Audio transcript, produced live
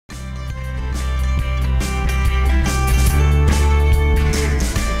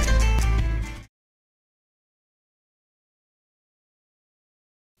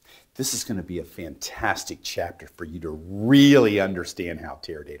This is going to be a fantastic chapter for you to really understand how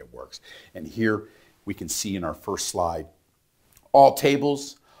Teradata works. And here we can see in our first slide, all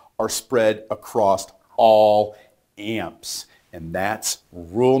tables are spread across all amps. And that's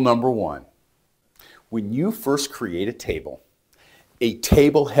rule number one. When you first create a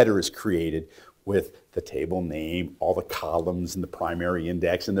table header is created with the table name, all the columns and the primary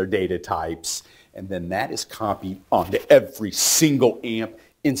index and their data types, and then that is copied onto every single amp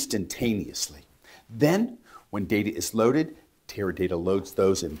instantaneously. Then, when data is loaded, Teradata loads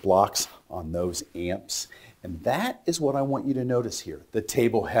those in blocks on those amps, and that is what I want you to notice here. The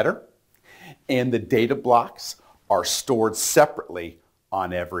table header and the data blocks are stored separately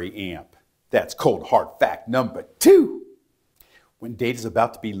on every amp. That's cold hard fact number two. When data is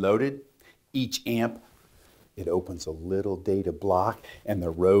about to be loaded, each amp, it opens a little data block and the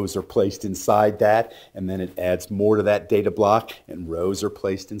rows are placed inside that, and then it adds more to that data block and rows are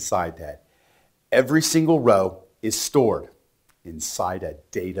placed inside that. Every single row is stored inside a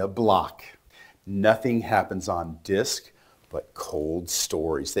data block. Nothing happens on disk but cold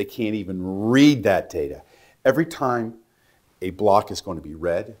storage. They can't even read that data. Every time a block is going to be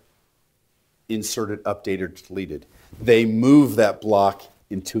read, inserted, updated, or deleted, they move that block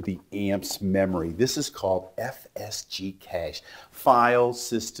into the amp's memory. This is called FSG cache, File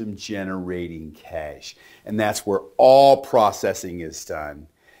System Generating Cache. And that's where all processing is done.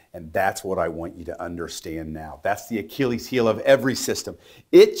 And that's what I want you to understand now. That's the Achilles heel of every system.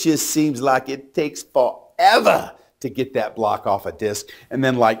 It just seems like it takes forever to get that block off a disk. And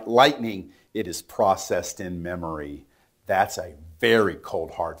then like lightning, it is processed in memory. That's a very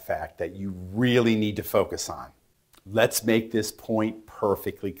cold hard fact that you really need to focus on. Let's make this point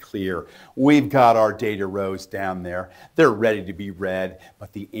perfectly clear. We've got our data rows down there. They're ready to be read,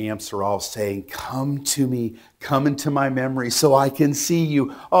 but the amps are all saying, come to me, come into my memory so I can see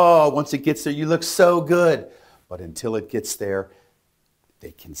you. Oh, once it gets there, you look so good. But until it gets there,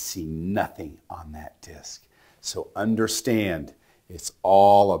 they can see nothing on that disk. So understand, it's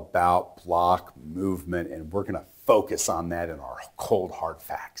all about block movement, and we're going to focus on that in our cold hard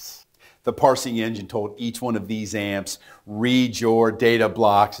facts. The parsing engine told each one of these amps, read your data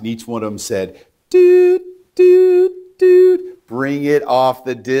blocks, and each one of them said, doot, doot, doot, bring it off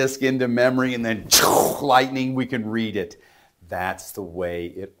the disk into memory, and then lightning, we can read it. That's the way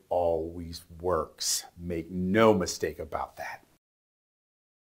it always works. Make no mistake about that.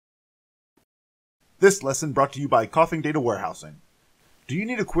 This lesson brought to you by Coffing Data Warehousing. Do you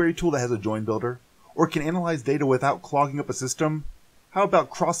need a query tool that has a join builder, or can analyze data without clogging up a system? How about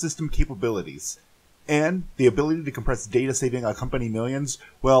cross-system capabilities? And the ability to compress data saving a company millions?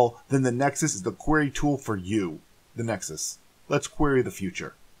 Well, then the NEXUS is the query tool for you. The NEXUS. Let's query the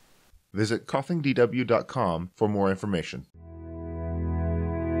future. Visit coffingdw.com for more information.